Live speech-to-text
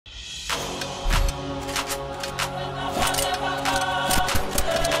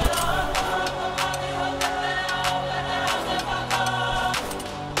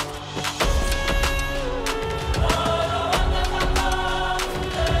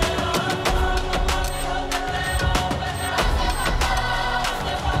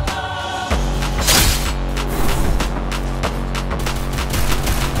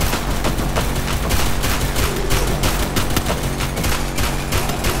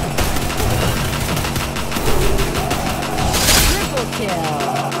chill.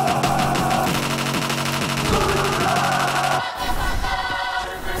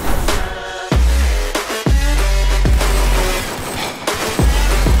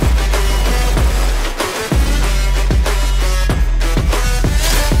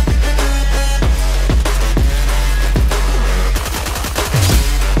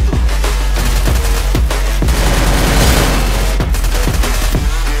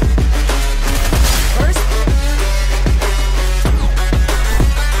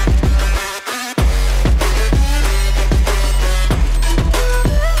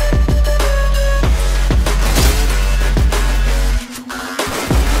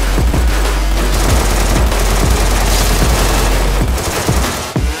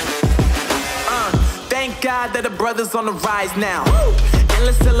 That the brothers on the rise now.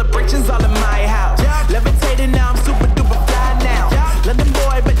 Endless celebrations all in my house. Levitating now, I'm super duper fly now. London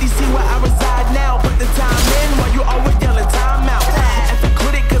boy, but DC where I reside now. Put the time in while you always yelling time out. If I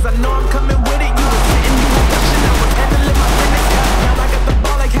quit it, cause I know I'm coming with it. You was hitting, you was pushing, I was handling my business. Now I got the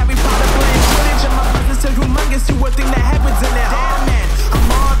ball like Harry Potter playing Quidditch. And my business is humongous, you would think that happens in there. Damn man,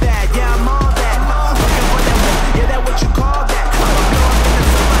 I'm all that, yeah I'm all that. Looking for that whip, yeah that what you call that. I'ma blow up in the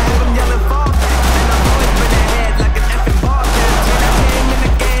summer, have them yelling fall back. And I'm always been ahead like an effing ball captain. I came in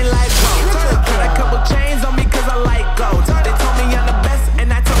the game like gold. Got a couple chains on me cause I like gold. They told me I'm the best and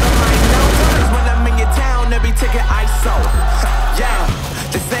I told them I know. Cause when I'm in your town, every ticket I sold. Yeah,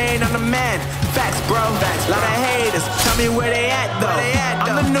 they saying I'm the man. Facts bro, lot of haters. Tell me where they at though.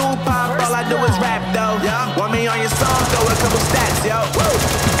 I'm the new pop, all I do is rap though. Want me on your song, throw a couple stats, yo.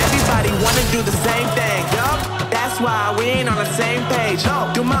 Everybody wanna do the same thing, yo. That's why we ain't on the same page.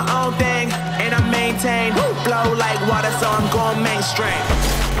 Do my own thing and I maintain. Flow like water, so I'm going mainstream.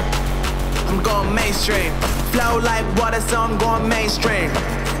 I'm going mainstream. Flow like water, so I'm going mainstream.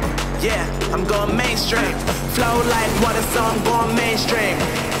 Yeah, I'm going mainstream. Flow like water, so I'm going mainstream.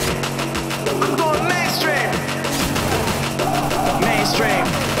 I'm going mainstream. Mainstream.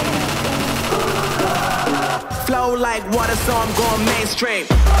 Flow like water, so I'm going mainstream.